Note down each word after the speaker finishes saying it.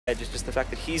It's just the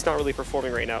fact that he's not really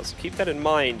performing right now. So keep that in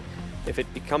mind. If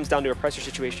it becomes down to a pressure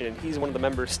situation and he's one of the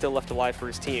members still left alive for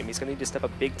his team, he's going to need to step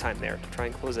up big time there to try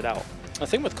and close it out. I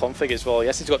think with Config as well,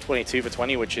 yes, he's got 22 for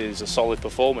 20, which is a solid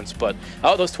performance, but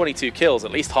out of those 22 kills, at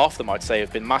least half of them, I'd say,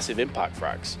 have been massive impact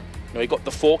frags. You know, he got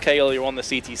the 4K earlier on the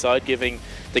CT side, giving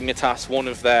Dignitas one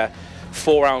of their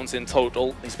 4 rounds in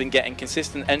total. He's been getting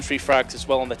consistent entry frags as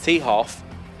well on the T half.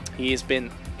 He has been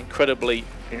incredibly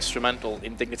instrumental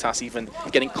in Dignitas even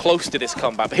getting close to this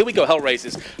comeback. But here we go,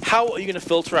 Hellraisers. How are you going to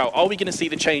filter out? Are we going to see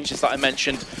the changes that I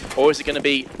mentioned, or is it going to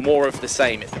be more of the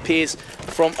same? It appears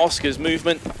from Oscar's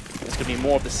movement, it's going to be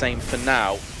more of the same for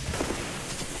now,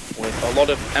 with a lot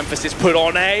of emphasis put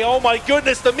on A. Oh my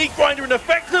goodness, the meat grinder in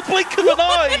effect, the blink of an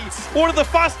eye! One of the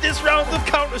fastest rounds of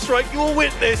Counter-Strike you will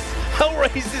witness.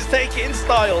 Hellraisers take it in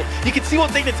style. You can see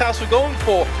what Dignitas were going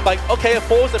for. Like, okay, a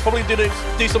pause, they're probably going to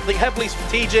do something heavily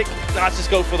strategic. Let's just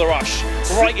go for the rush.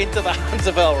 Right into the hands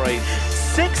of Hellraisers.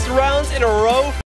 6 rounds in a row.